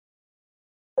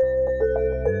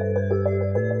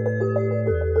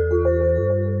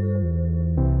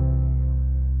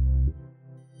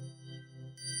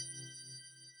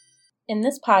In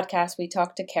this podcast, we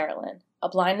talk to Carolyn, a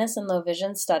blindness and low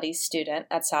vision studies student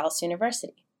at Salus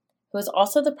University, who is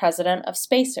also the president of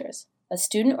Spacers, a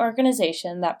student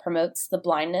organization that promotes the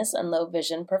blindness and low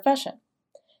vision profession.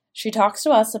 She talks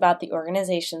to us about the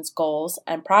organization's goals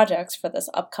and projects for this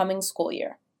upcoming school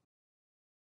year.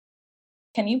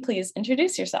 Can you please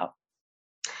introduce yourself?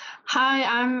 Hi,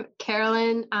 I'm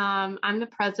Carolyn. I'm the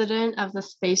president of the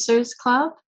Spacers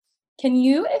Club. Can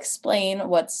you explain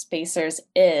what Spacers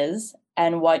is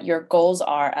and what your goals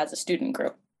are as a student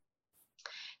group?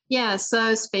 Yeah,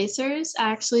 so Spacers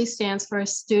actually stands for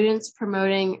Students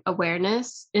Promoting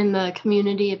Awareness in the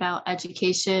Community about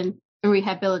Education and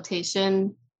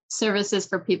Rehabilitation Services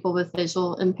for People with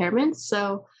Visual Impairments.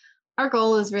 So our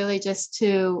goal is really just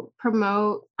to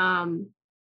promote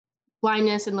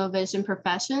blindness and low vision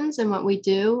professions and what we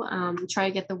do, try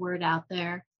to get the word out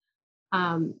there.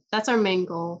 That's our main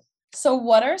goal. So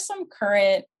what are some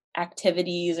current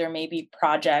activities or maybe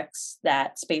projects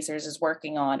that Spacers is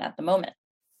working on at the moment?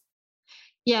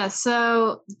 Yeah,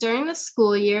 so during the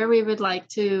school year, we would like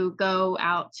to go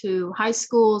out to high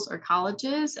schools or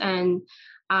colleges and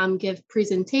give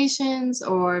presentations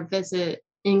or visit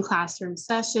in classroom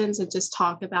sessions and just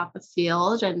talk about the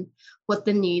field and what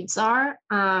the needs are.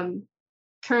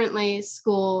 Currently,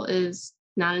 school is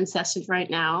not in session right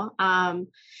now,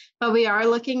 but we are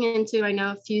looking into, I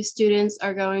know a few students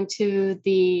are going to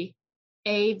the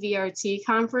AVRT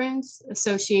conference,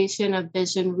 Association of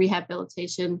Vision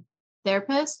Rehabilitation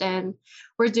Therapists, and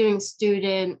we're doing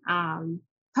student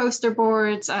poster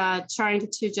boards, trying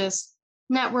to just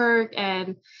network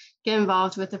and get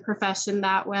involved with the profession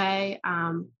that way.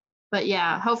 But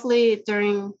yeah, hopefully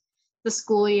during the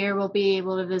school year, we'll be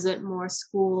able to visit more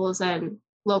schools and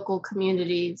local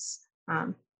communities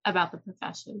about the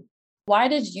profession. Why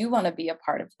did you want to be a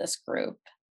part of this group?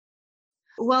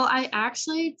 Well, I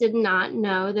actually did not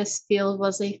know this field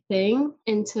was a thing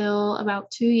until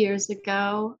about 2 years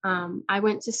ago. I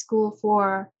went to school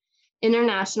for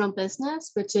international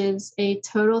business, which is a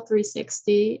total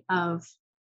 360 of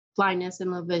blindness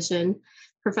and low vision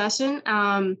profession.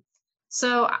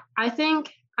 So I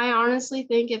honestly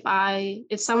think if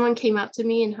someone came up to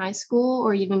me in high school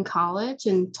or even college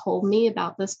and told me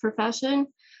about this profession,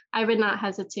 I would not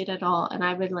hesitate at all, and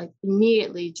I would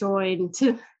immediately join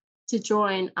to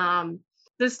join.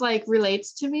 This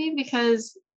relates to me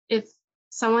because if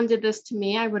someone did this to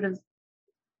me, I would have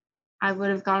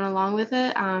gone along with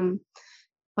it.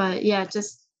 But yeah,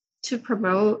 just to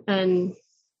promote and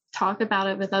talk about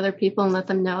it with other people and let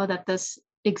them know that this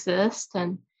exists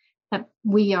and that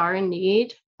we are in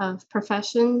need of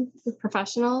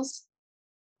professionals.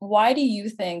 Why do you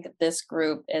think this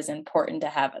group is important to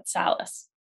have at Salus?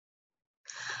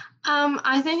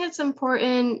 I think it's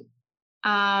important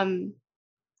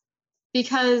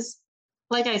because,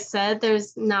 like I said,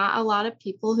 there's not a lot of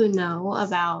people who know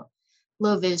about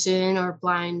low vision or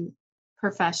blind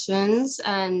professions,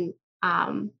 and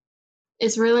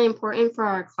it's really important for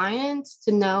our clients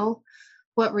to know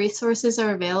what resources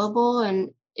are available.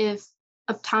 And if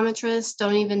optometrists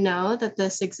don't even know that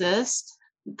this exists,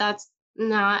 that's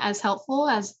not as helpful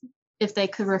as if they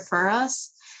could refer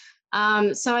us.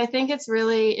 So I think it's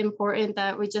really important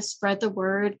that we just spread the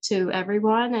word to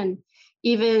everyone, and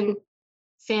even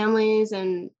families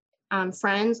and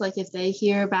friends, if they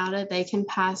hear about it, they can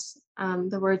pass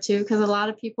the word too, because a lot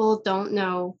of people don't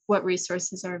know what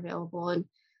resources are available. And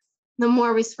the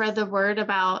more we spread the word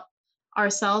about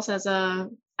ourselves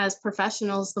as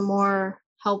professionals, the more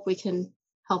help we can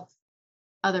help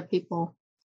other people.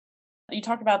 You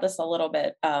talked about this a little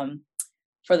bit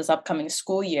for this upcoming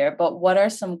school year, but what are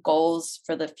some goals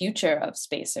for the future of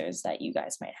Spacers that you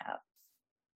guys might have?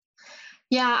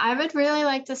 Yeah, I would really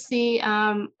like to see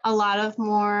a lot of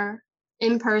more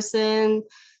in-person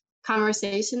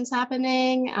conversations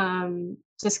happening,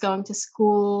 just going to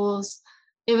schools.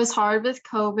 It was hard with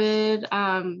COVID,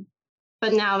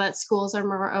 but now that schools are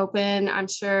more open, I'm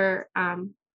sure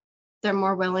they're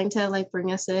more willing to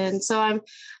bring us in. So I'm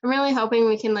really hoping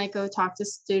we can go talk to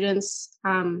students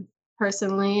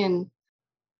personally, and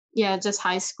yeah, just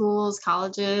high schools,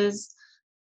 colleges.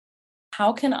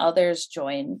 How can others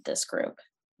join this group?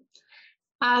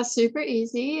 Super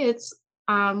easy. It's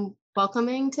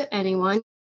welcoming to anyone.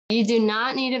 You do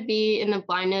not need to be in the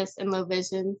blindness and low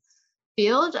vision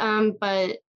field,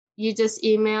 but you just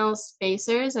email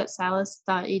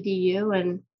spacers@salus.edu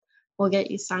and we'll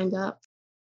get you signed up.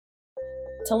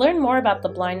 To learn more about the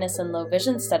Blindness and Low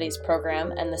Vision Studies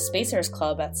program and the Spacers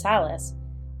Club at Salus,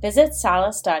 visit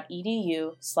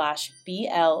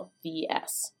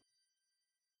salus.edu/blvs.